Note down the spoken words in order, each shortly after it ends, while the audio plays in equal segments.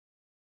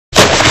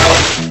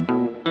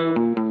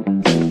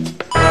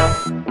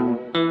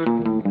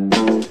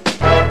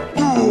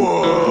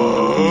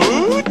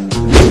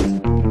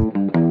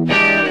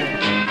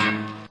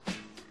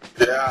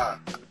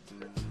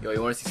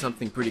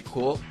something pretty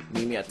cool,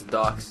 meet me at the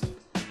docks.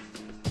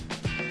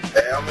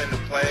 Hey, I'm in the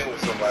plane with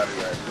somebody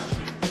right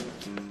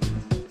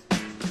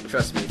now.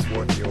 Trust me, it's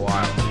worth your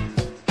while.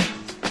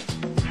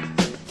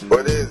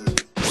 What is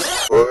it?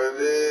 What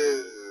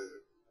is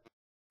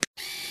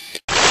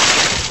it?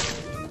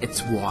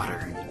 It's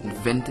water,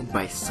 invented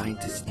by a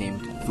scientist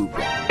named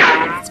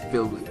Funtage. It's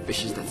filled with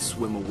fishes that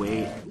swim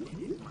away.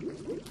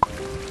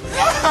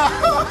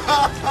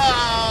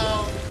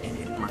 And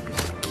hit markers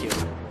to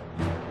kill.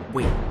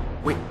 Wait,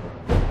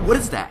 what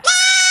is that?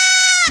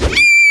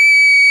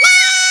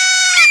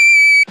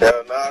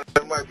 Hell nah,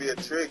 that might be a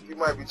trick. You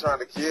might be trying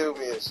to kill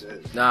me and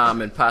shit. Nah,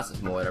 I'm in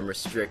passive mode, I'm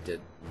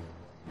restricted.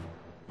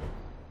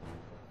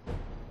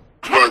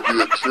 Might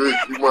be a trick.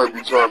 You might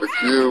be trying to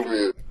kill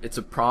me. It's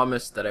a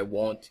promise that I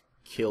won't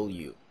kill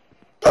you.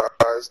 Alright,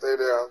 stay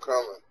there. I'm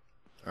coming.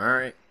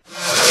 Alright.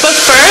 But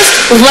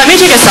first, let me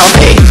take a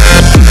selfie.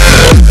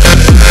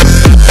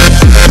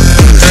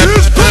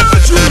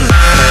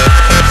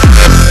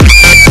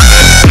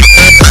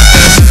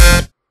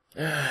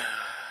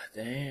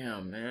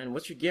 Damn, man.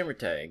 What's your gamer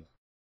tag?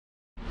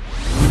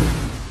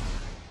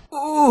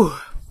 Ooh,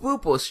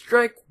 Fupo,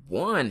 strike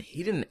one.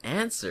 He didn't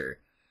answer.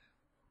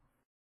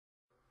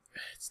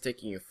 It's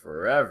taking you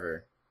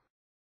forever.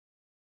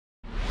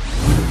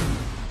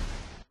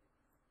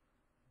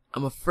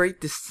 I'm afraid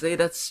to say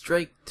that's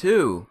strike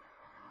two.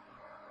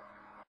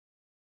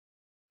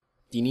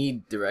 Do you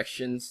need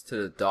directions to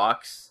the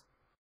docks?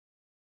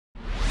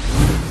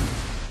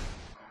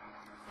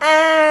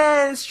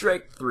 And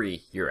strike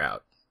three, you're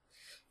out.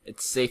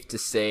 It's safe to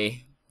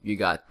say you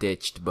got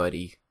ditched,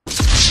 buddy.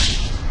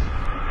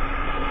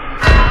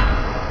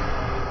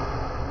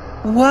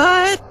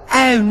 What?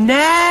 Oh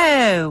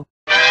no!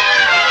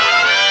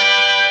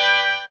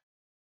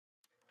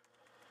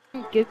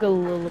 Giggle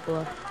little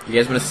blah. You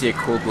guys want to see a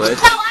cool glitch?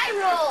 That's how I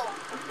roll!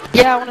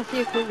 Yeah, I want to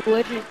see a cool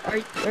glitch. Are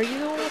you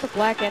the one with the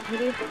black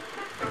entity?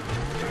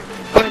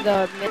 Or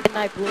the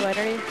midnight blue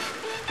entity?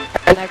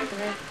 Next to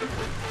me?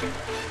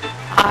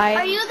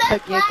 Are you that I'm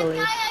black giggly.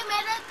 guy I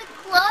met at the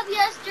club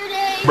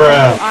yesterday?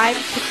 Bruh. I'm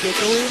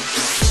giggly.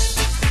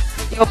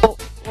 Yo,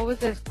 what was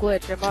this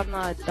glitch? I'm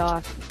on the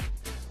dock.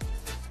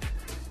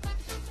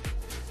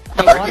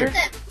 The water?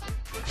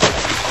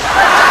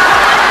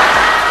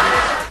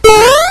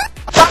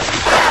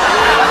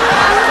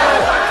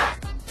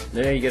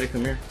 There, you gotta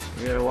come here.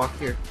 You gotta walk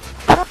here.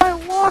 How do I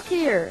walk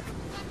here?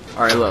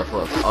 Alright, look,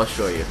 I'll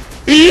show you.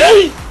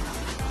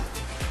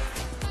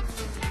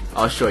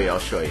 I'll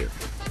show you.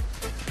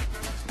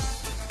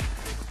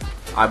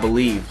 I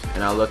believed, and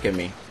now look at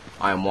me.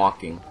 I am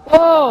walking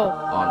Whoa!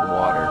 on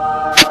water.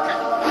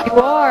 You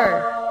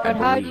are! But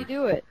how do you believe.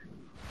 do it?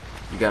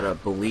 You gotta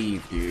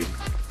believe, dude.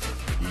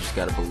 You just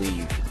gotta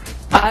believe.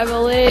 I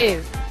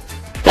believe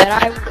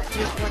that I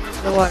just went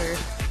into the water.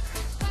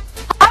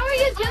 How are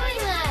you doing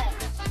that?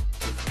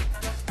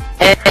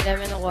 And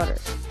I'm in the water.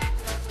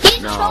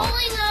 He's No.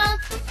 trolling us!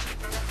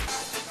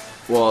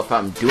 Well, if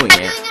I'm doing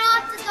Doing it, it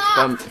off the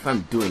top! if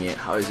I'm doing it,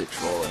 how is it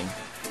trolling?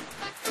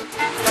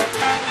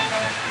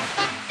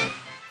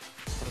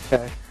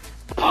 Okay.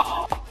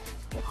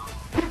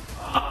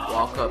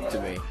 Walk up to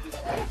me.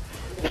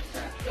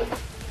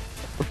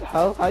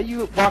 How are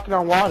you walking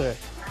on water?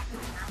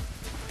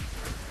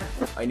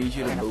 I need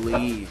you to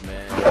believe,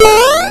 man. You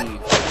gotta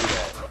believe. You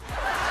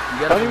I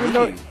gotta don't even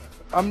know. believe.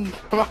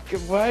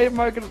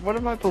 What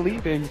am I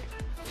believing?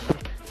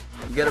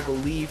 You gotta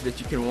believe that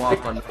you can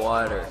walk on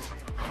water.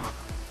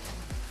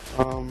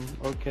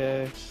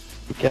 Okay.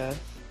 I guess.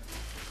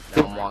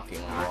 Now I'm walking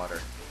on water.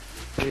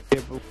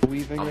 You're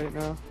believing right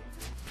now?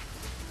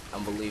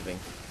 I'm believing.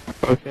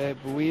 Okay,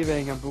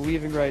 believing. I'm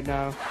believing right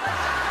now.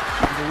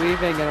 I'm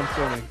believing and I'm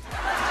swimming.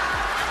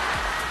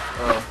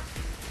 Oh.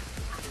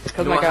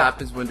 You know I what got-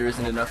 happens when there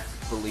isn't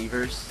enough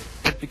believers?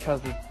 It's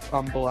because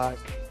I'm black.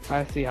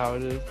 I see how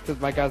it is. Because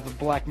my guy's a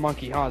black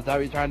monkey, huh? Is that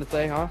what you're trying to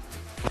say, huh?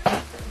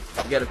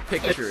 You gotta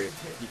picture it.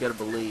 You gotta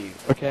believe.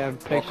 Okay, I'm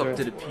Walk picturing. up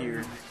to the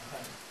pier.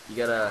 You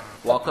gotta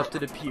walk up to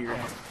the pier.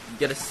 You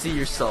gotta see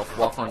yourself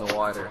walk on the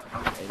water.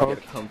 And you gotta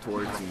Okay. come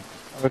towards me.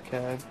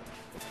 Okay.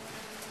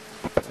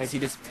 See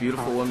this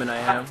beautiful woman I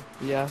am?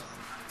 Yes.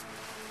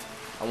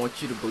 I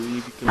want you to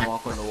believe you can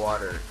walk on the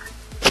water.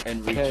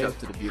 And reach Okay. up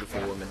to the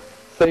beautiful woman.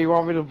 So you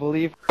want me to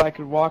believe I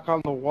could walk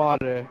on the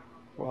water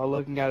while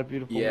looking at a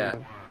beautiful Yeah.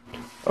 woman?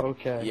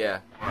 Okay. Yeah.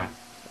 I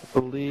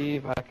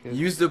believe I could.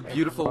 Use the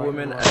beautiful walk on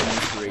woman the as water.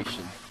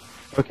 inspiration.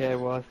 Okay,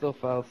 well I still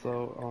fell,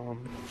 so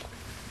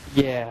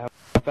yeah.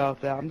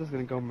 About that, I'm just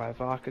gonna go with my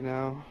vodka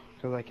now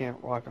because I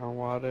can't walk on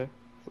water.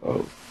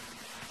 So.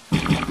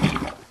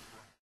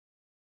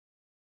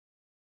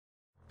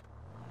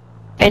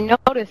 I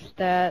noticed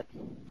that.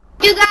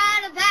 You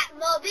got a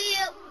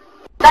Batmobile!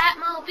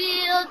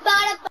 Batmobile!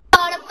 Bada,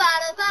 bada,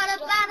 bada, bada,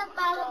 bada,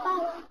 bada,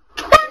 bada.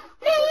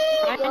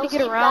 Trying to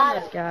get around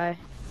this guy.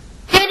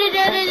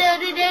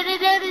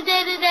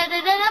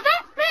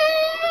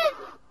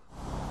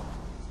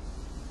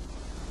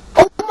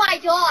 Oh my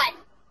god!